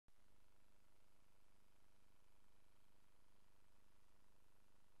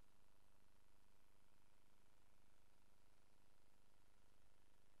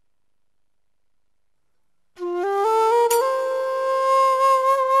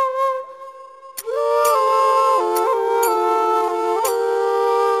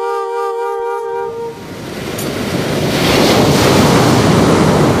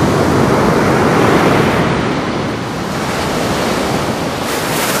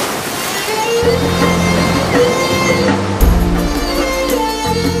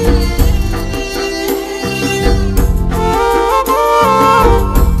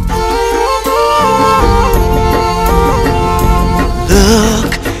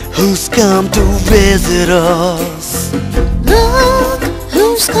who's come to visit us. Look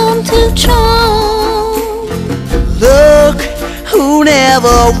who's come to drown. Look who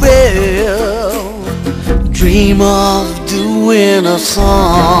never will dream of doing a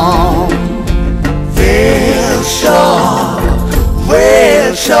song.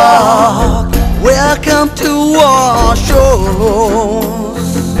 Whale shark, welcome to our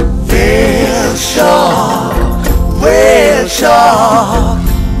shores. Whale shark.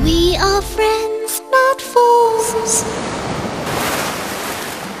 We are friends, not fools.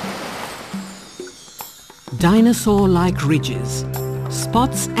 Dinosaur-like ridges,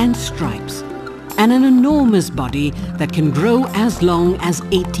 spots and stripes, and an enormous body that can grow as long as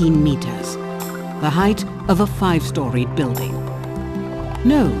 18 meters, the height of a 5-storied building.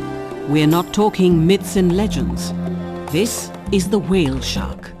 No, we're not talking myths and legends. This is the whale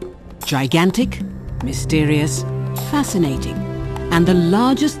shark. Gigantic, mysterious, fascinating, and the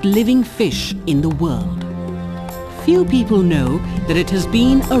largest living fish in the world. Few people know that it has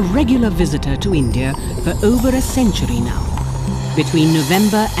been a regular visitor to India for over a century now. Between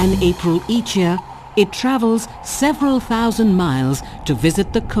November and April each year, it travels several thousand miles to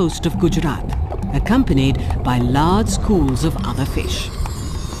visit the coast of Gujarat, accompanied by large schools of other fish.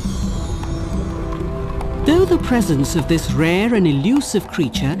 Though the presence of this rare and elusive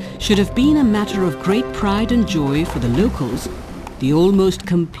creature should have been a matter of great pride and joy for the locals, the almost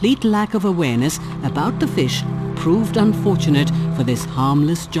complete lack of awareness about the fish proved unfortunate for this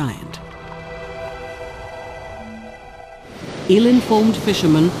harmless giant. Ill-informed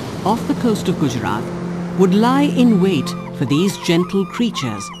fishermen off the coast of Gujarat would lie in wait for these gentle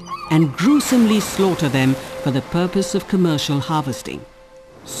creatures and gruesomely slaughter them for the purpose of commercial harvesting.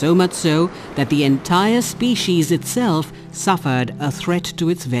 So much so that the entire species itself suffered a threat to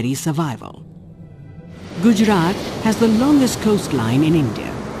its very survival. Gujarat has the longest coastline in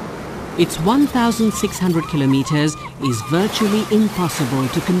India. Its 1,600 kilometers is virtually impossible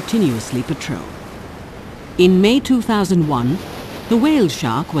to continuously patrol. In May 2001, the whale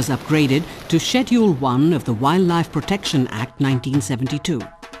shark was upgraded to Schedule 1 of the Wildlife Protection Act 1972.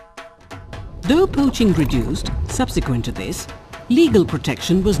 Though poaching reduced subsequent to this, legal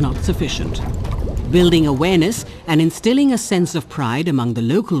protection was not sufficient. Building awareness and instilling a sense of pride among the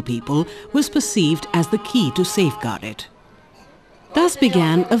local people was perceived as the key to safeguard it. Thus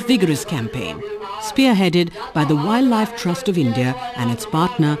began a vigorous campaign, spearheaded by the Wildlife Trust of India and its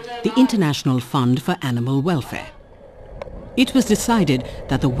partner, the International Fund for Animal Welfare. It was decided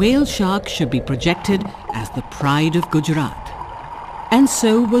that the whale shark should be projected as the pride of Gujarat. And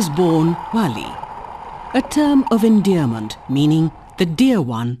so was born Vhali, a term of endearment meaning the dear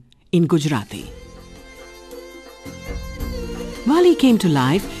one in Gujarati. Vhali came to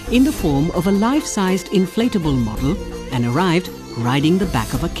life in the form of a life-sized inflatable model and arrived riding the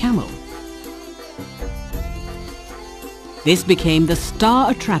back of a camel. This became the star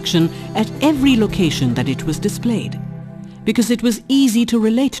attraction at every location that it was displayed, because it was easy to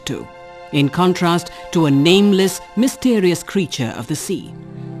relate to, in contrast to a nameless, mysterious creature of the sea.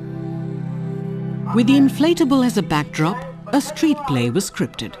 With the inflatable as a backdrop, a street play was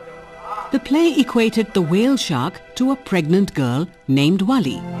scripted. The play equated the whale shark to a pregnant girl named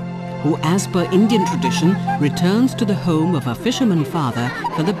Vhali, who, as per Indian tradition, returns to the home of her fisherman father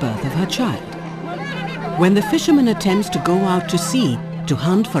for the birth of her child. When the fisherman attempts to go out to sea to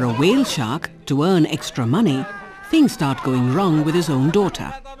hunt for a whale shark to earn extra money, things start going wrong with his own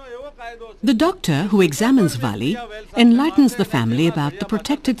daughter. The doctor who examines Vhali enlightens the family about the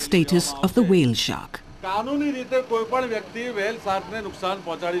protected status of the whale shark. કાનૂની રીતે કોઈ પણ વ્યક્તિ વેલ શાર્કને નુકસાન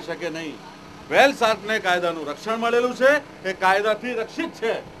પહોંચાડી શકે નહીં. વેલ શાર્કને કાયદાનું રક્ષણ મળેલું છે, એ કાયદાથી રક્ષિત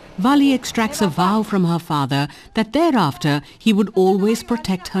છે. Vhali extracts a vow from her father that thereafter he would always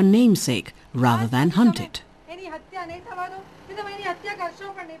protect her namesake rather than hunt it.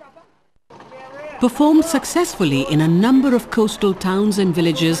 Performed successfully in a number of coastal towns and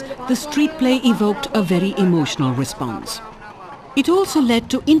villages, the street play evoked a very emotional response. It also led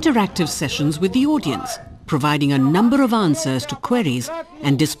to interactive sessions with the audience, providing a number of answers to queries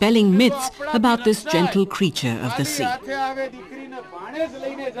and dispelling myths about this gentle creature of the sea.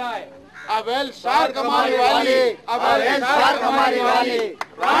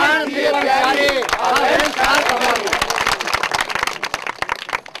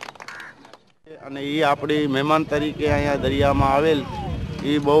 અને એ આપણી મહેમાન તરીકે અહીંયા દરિયામાં આવેલ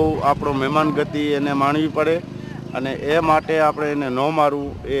એ બહુ આપણો મહેમાન ગતિ એને માણવી પડે અને એ માટે આપણે એને ન મારવું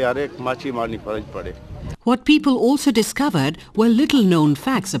એ હરેક માછીમારની ફરજ પડે. What people also discovered were little-known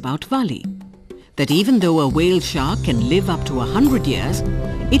facts about Vhali. That even though a whale shark can live up to 100 years,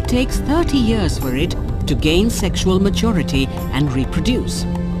 it takes 30 years for it to gain sexual maturity and reproduce.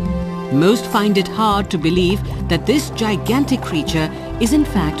 Most find it hard to believe that this gigantic creature is in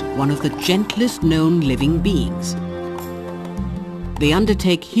fact one of the gentlest known living beings. They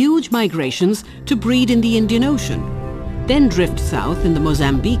undertake huge migrations to breed in the Indian Ocean, then drift south in the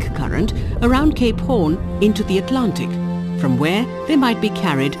Mozambique current around Cape Horn into the Atlantic, from where they might be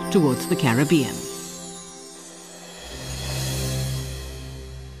carried towards the Caribbean.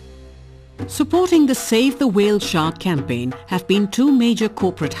 Supporting the Save the Whale Shark campaign have been two major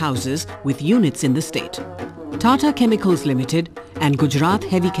corporate houses with units in the state, Tata Chemicals Limited and Gujarat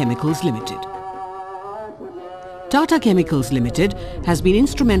Heavy Chemicals Limited. Tata Chemicals Limited has been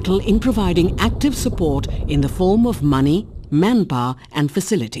instrumental in providing active support in the form of money, manpower and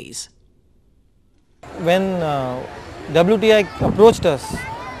facilities. When WTI approached us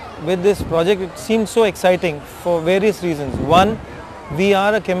with this project, it seemed so exciting for various reasons. One, we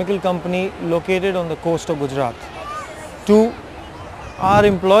are a chemical company located on the coast of Gujarat. Two, our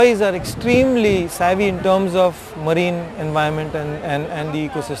employees are extremely savvy in terms of marine environment and the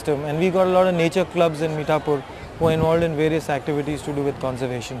ecosystem, and we got a lot of nature clubs in Mitapur who are involved in various activities to do with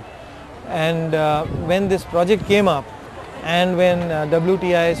conservation. And when this project came up and when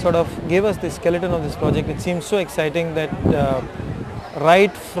WTI sort of gave us the skeleton of this project, it seemed so exciting that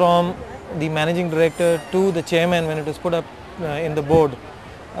right from the managing director to the chairman, when it was put up in the board,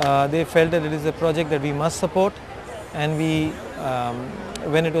 they felt that it is a project that we must support, and we,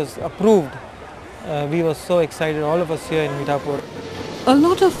 when it was approved, we were so excited, all of us here in Mitapur. A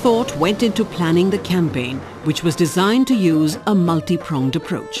lot of thought went into planning the campaign, which was designed to use a multi-pronged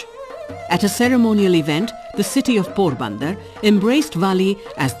approach. At a ceremonial event, the city of Porbandar embraced Vhali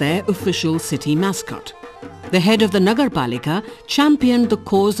as their official city mascot. The head of the Nagarpalika championed the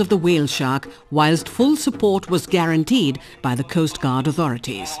cause of the whale shark, whilst full support was guaranteed by the Coast Guard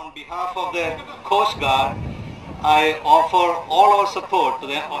authorities. On behalf of the Coast Guard, I offer all our support to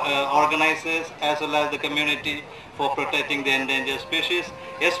the organizers as well as the community for protecting the endangered species,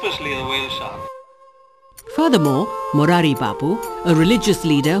 especially the whale shark. Furthermore, Morari Bapu, a religious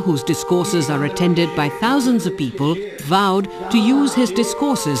leader whose discourses are attended by thousands of people, vowed to use his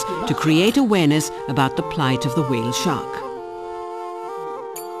discourses to create awareness about the plight of the whale shark.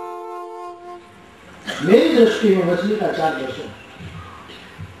 मेरी दृष्टि में मछली का चार दर्शन,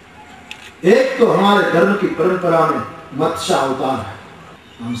 एक तो हमारे धर्म की परंपरा में मत्स्य अवतार है।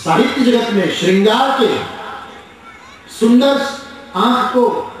 हम साहित्य जगत में श्रृंगार के सुंदर आंख को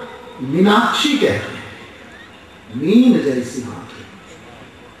मीनाक्षी कहते हैं, मीन जैसी आंख।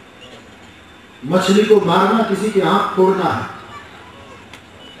 मछली को मारना किसी की आंख फोड़ना है,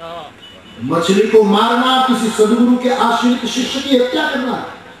 मछली को मारना किसी सदगुरु के आश्रित शिष्य की हत्या करना है,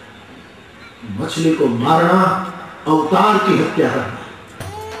 मछली को मारना अवतार की हत्या करना।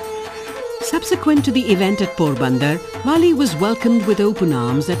 Subsequent to the event at Porbandar, Vhali was welcomed with open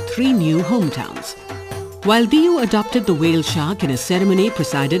arms at 3 new hometowns. While Diu adopted the whale shark in a ceremony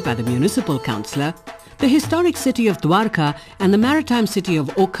presided by the municipal councillor, the historic city of Dwarka and the maritime city of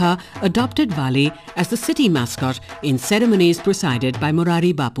Okha adopted Vhali as the city mascot in ceremonies presided by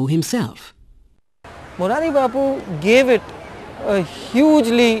Morari Bapu himself. Morari Bapu gave it a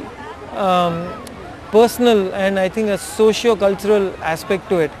hugely personal and I think a socio-cultural aspect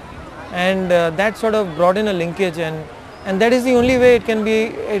to it, and that sort of brought in a linkage, and that is the only way it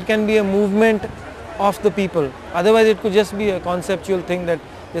can be a movement of the people. Otherwise it could just be a conceptual thing that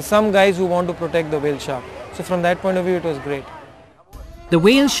there's some guys who want to protect the whale shark. So from that point of view it was great. The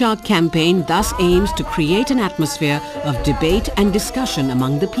whale shark campaign thus aims to create an atmosphere of debate and discussion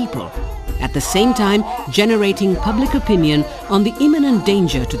among the people, at the same time generating public opinion on the imminent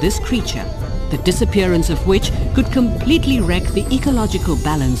danger to this creature, the disappearance of which could completely wreck the ecological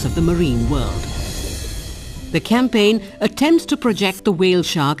balance of the marine world. The campaign attempts to project the whale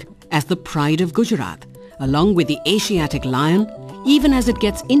shark as the pride of Gujarat, along with the Asiatic lion, even as it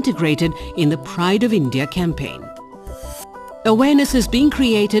gets integrated in the Pride of India campaign. Awareness is being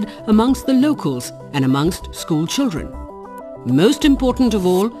created amongst the locals and amongst school children. Most important of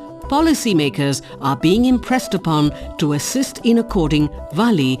all, policymakers are being impressed upon to assist in according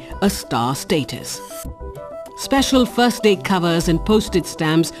Vhali a star status. Special first day covers and postage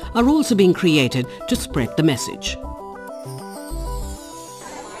stamps are also being created to spread the message.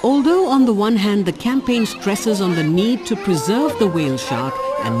 Although on the one hand the campaign stresses on the need to preserve the whale shark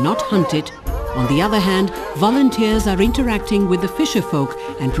and not hunt it, on the other hand, volunteers are interacting with the fisher folk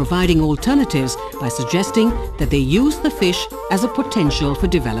and providing alternatives by suggesting that they use the fish as a potential for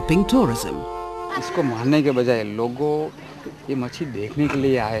developing tourism. इसको मारने के बजाय लोगों ये मछली देखने के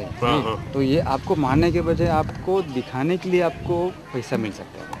लिए आए, तो ये आपको मारने के बजाय आपको दिखाने के लिए आपको पैसा मिल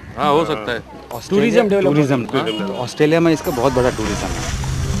सकता है। हाँ, हो सकता है। टूरिज्म ऑस्ट्रेलिया में इसका बहुत बड़ा टूरिज्म है।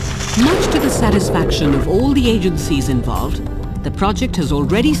 Much to the satisfaction of all the agencies involved, the project has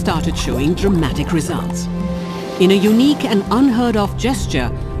already started showing dramatic results. In a unique and unheard of gesture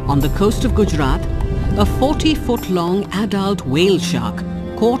on the coast of Gujarat, a 40-foot-long adult whale shark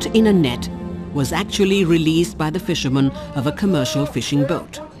caught in a net was actually released by the fishermen of a commercial fishing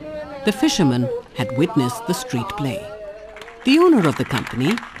boat. The fishermen had witnessed the street play. The owner of the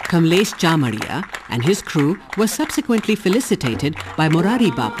company, Kamlesh Chamaria, and his crew were subsequently felicitated by Morari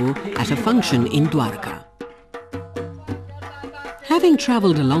Bapu at a function in Dwarka. Having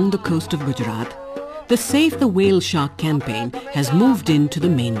travelled along the coast of Gujarat, the Save the Whale Shark campaign has moved into the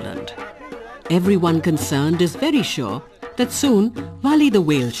mainland. Everyone concerned is very sure that soon Vhali the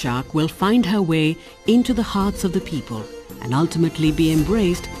whale shark will find her way into the hearts of the people and ultimately be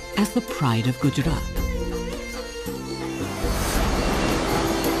embraced as the pride of Gujarat.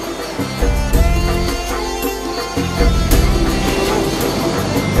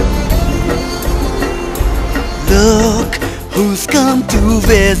 Look who's come to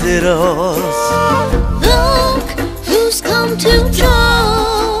visit us. Look who's come to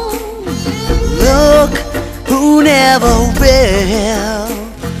drown. Look who never will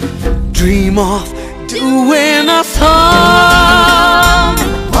dream of doing us harm.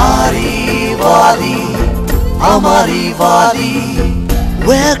 Mari Vhali, Amari Vhali,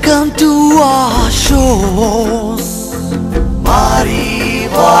 welcome to our shores. Mari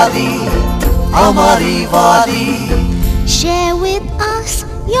Vhali, Amari Vhali, Share with us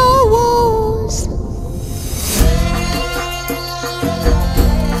your woes.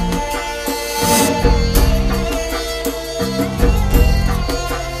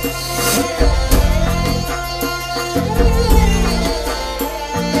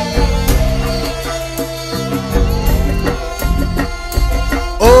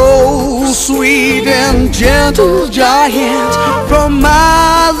 Oh, sweet and gentle giant, from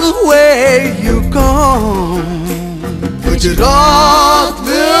miles away you come. Gujarat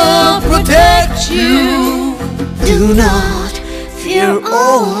will protect you. Do not fear,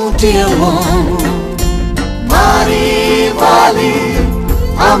 oh dear one. Mari Vhali,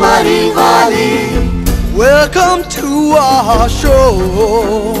 Amari Vhali, welcome to our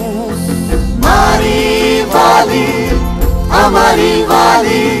shores. Mari Vhali, Amari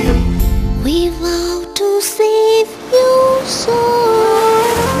Vhali, We vow to save you so.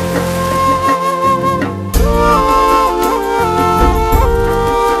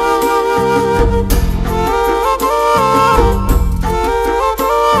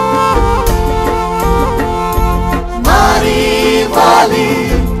 Mari Vhali,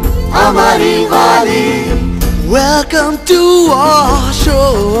 Amari Vhali, welcome to our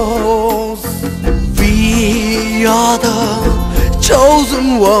shores. We are the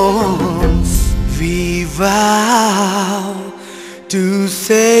chosen ones. We vow to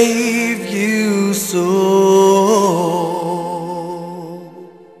save you so.